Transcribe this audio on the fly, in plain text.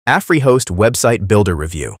Afrihost Website Builder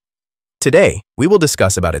Review. Today, we will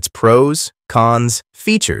discuss about its pros, cons,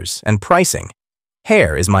 features, and pricing.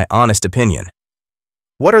 Here is my honest opinion.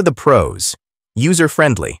 What are the pros?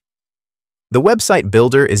 User-friendly. The website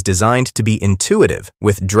builder is designed to be intuitive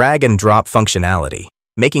with drag-and-drop functionality,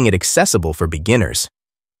 making it accessible for beginners.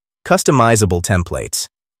 Customizable templates.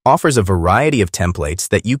 Offers a variety of templates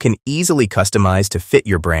that you can easily customize to fit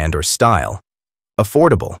your brand or style.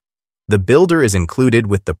 Affordable. The builder is included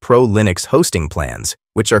with the Pro Linux hosting plans,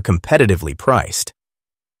 which are competitively priced.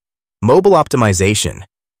 Mobile optimization.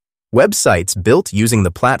 Websites built using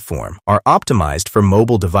the platform are optimized for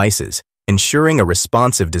mobile devices, ensuring a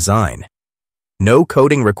responsive design. No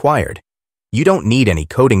coding required. You don't need any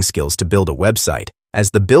coding skills to build a website,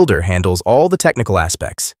 as the builder handles all the technical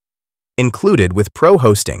aspects. Included with Pro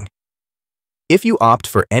Hosting. If you opt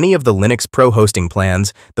for any of the Linux Pro Hosting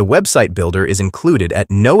plans, the website builder is included at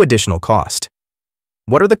no additional cost.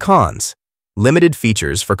 What are the cons? Limited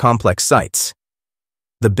features for complex sites.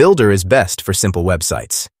 The builder is best for simple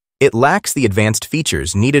websites. It lacks the advanced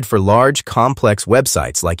features needed for large, complex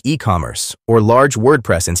websites like e-commerce or large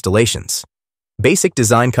WordPress installations. Basic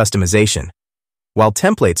design customization. While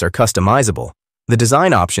templates are customizable, the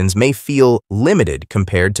design options may feel limited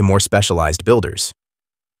compared to more specialized builders.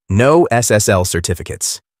 No SSL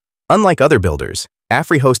certificates. Unlike other builders,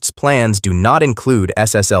 Afrihost's plans do not include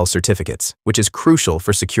SSL certificates, which is crucial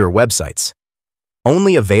for secure websites.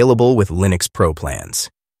 Only available with Linux Pro plans.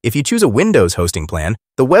 If you choose a Windows hosting plan,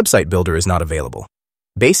 the website builder is not available.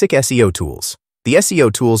 Basic SEO tools. The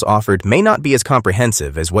SEO tools offered may not be as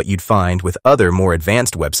comprehensive as what you'd find with other more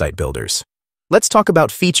advanced website builders. Let's talk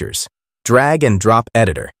about features. Drag and drop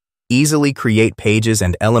editor. Easily create pages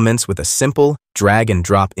and elements with a simple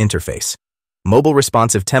drag-and-drop interface. Mobile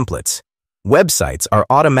responsive templates. Websites are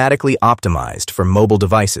automatically optimized for mobile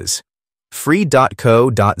devices. Free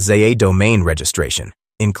 .co.za domain registration,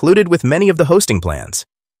 included with many of the hosting plans.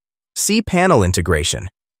 cPanel integration.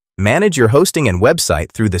 Manage your hosting and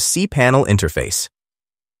website through the cPanel interface.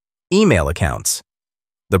 Email accounts.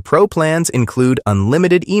 The Pro plans include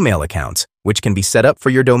unlimited email accounts, which can be set up for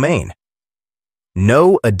your domain.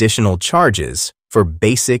 No additional charges for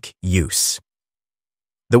basic use.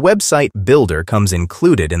 The website builder comes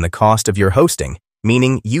included in the cost of your hosting,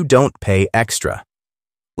 meaning you don't pay extra.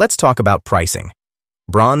 Let's talk about pricing.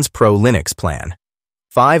 Bronze Pro Linux plan.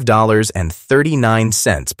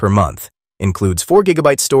 $5.39 per month. Includes 4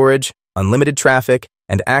 GB storage, unlimited traffic,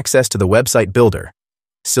 and access to the website builder.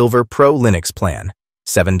 Silver Pro Linux plan.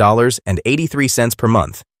 $7.83 per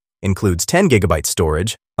month. Includes 10 GB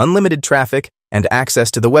storage, unlimited traffic, and access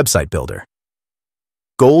to the website builder.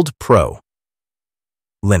 Gold Pro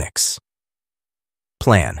Linux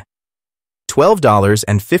plan.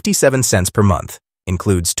 $12.57 per month.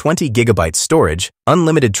 Includes 20 GB storage,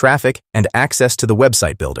 unlimited traffic, and access to the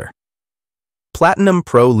website builder. Platinum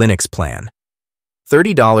Pro Linux plan.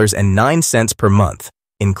 $30.09 per month.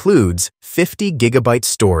 Includes 50 GB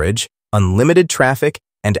storage, unlimited traffic,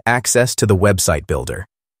 and access to the website builder.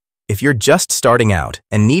 If you're just starting out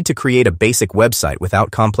and need to create a basic website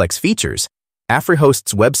without complex features,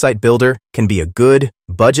 Afrihost's website builder can be a good,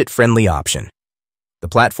 budget-friendly option. The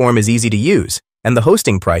platform is easy to use, and the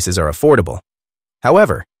hosting prices are affordable.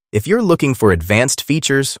 However, if you're looking for advanced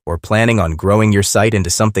features or planning on growing your site into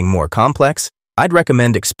something more complex, I'd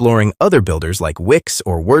recommend exploring other builders like Wix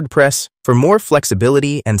or WordPress for more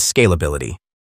flexibility and scalability.